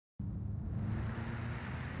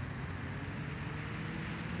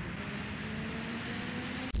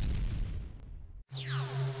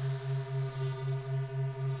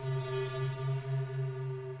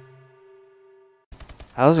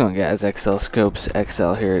How's it going, guys? XL Scopes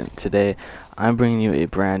XL here. Today I'm bringing you a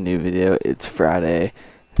brand new video. It's Friday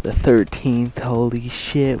the 13th. Holy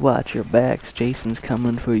shit, watch your backs. Jason's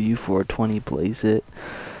coming for you. 420, blaze it.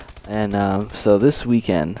 And so this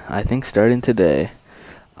weekend, I think starting today,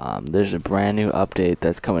 there's a brand new update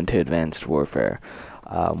that's coming to Advanced Warfare.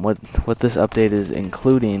 What this update is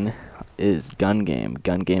including is Gun Game.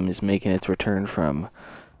 Gun Game is making its return from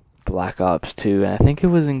Black Ops 2, and I think it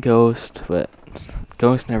was in Ghost, but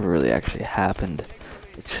Ghost never really actually happened.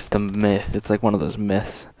 It's just a myth. It's like one of those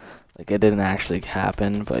myths. Like, it didn't actually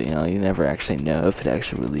happen, but, you know, you never actually know if it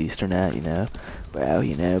actually released or not, you know?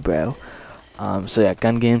 Bro. So yeah,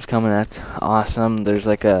 Gun Game's coming. That's awesome. There's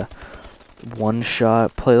like a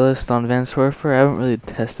one-shot playlist on Advanced Warfare. I haven't really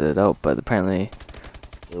tested it out, but apparently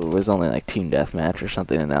it was only like Team Deathmatch or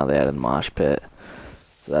something, and now they added Mosh Pit.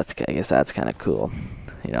 So that's, I guess that's kind of cool.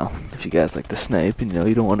 You know, if you guys like to snipe, and, you know,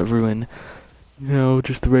 you don't want to ruin, you know,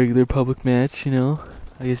 just the regular public match, you know.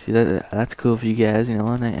 I guess that's cool for you guys, you know,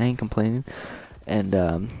 and I ain't complaining. And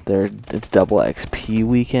it's double XP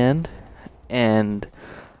weekend, and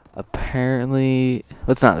apparently,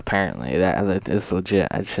 well, it's not apparently, that it's legit.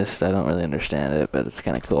 It's just, I don't really understand it, but it's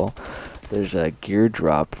kind of cool. There's a gear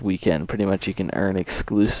drop weekend. Pretty much you can earn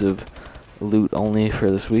exclusive loot only for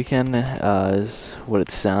this weekend, is what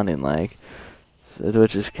it's sounding like.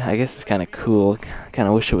 Which is, I guess, it's kind of cool. Kind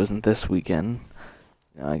of wish it wasn't this weekend.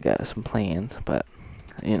 You know, I got some plans, but,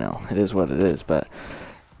 you know, it is what it is. But,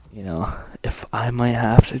 you know, if I might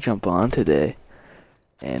have to jump on today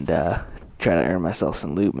and try to earn myself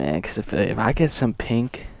some loot, man, because if I get some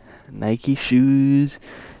pink Nike shoes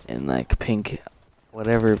and like pink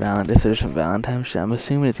whatever if there's some Valentine's shit, I'm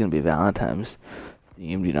assuming it's gonna be Valentine's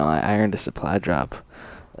themed. You know, I earned a supply drop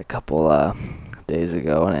a couple days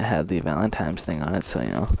ago, and it had the Valentine's thing on it, so, you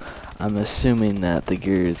know, I'm assuming that the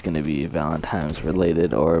gear is going to be Valentine's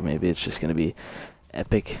related, or maybe it's just going to be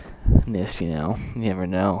epicness, you know. You never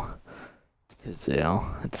know, because, you know,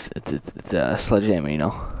 it's Sledgehammer, you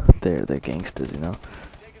know, they're gangsters, you know.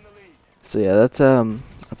 So yeah, that's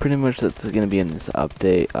pretty much that's going to be in this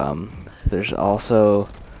update. There's also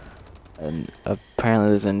apparently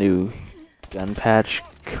there's a new gun patch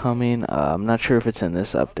coming. I'm not sure if it's in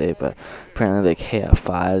this update, but apparently the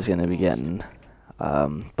KF5 is gonna be getting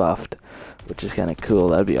buffed, which is kind of cool.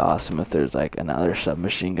 That'd be awesome if there's like another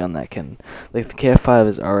submachine gun that can, like, the KF5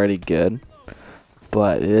 is already good,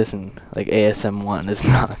 but it isn't like ASM1 is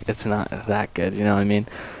not. It's not that good. You know what I mean?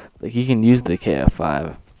 Like, you can use the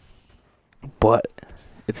KF5, but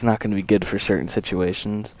it's not gonna be good for certain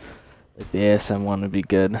situations. Like, the ASM1 would be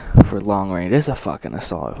good for long range. It's a fucking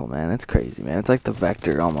assault rifle, man. It's crazy, man. It's like the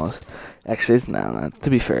Vector almost. Actually, it's not. To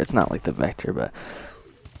be fair, it's not like the Vector, but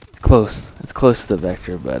it's close. It's close to the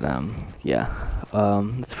Vector, but yeah.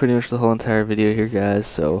 That's pretty much the whole entire video here, guys.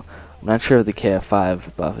 So I'm not sure if the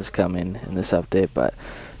KF5 buff is coming in this update, but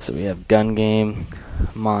so we have Gun Game,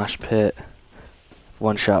 Mosh Pit,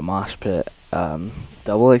 one-shot Mosh Pit,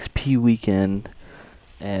 double XP weekend,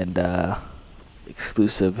 and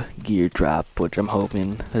exclusive gear drop, which I'm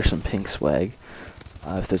hoping there's some pink swag.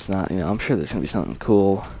 If there's not, you know, I'm sure there's gonna be something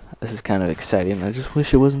cool. This is kind of exciting. I just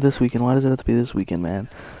wish it wasn't this weekend. Why does it have to be this weekend, man?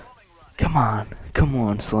 Come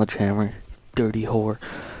on, Sledgehammer, dirty whore.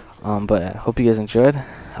 But I hope you guys enjoyed.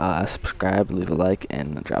 Subscribe, leave a like,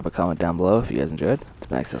 and drop a comment down below if you guys enjoyed. It's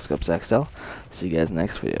been XL Scopes XL. See you guys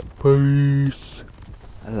next video. Peace.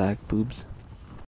 I like boobs.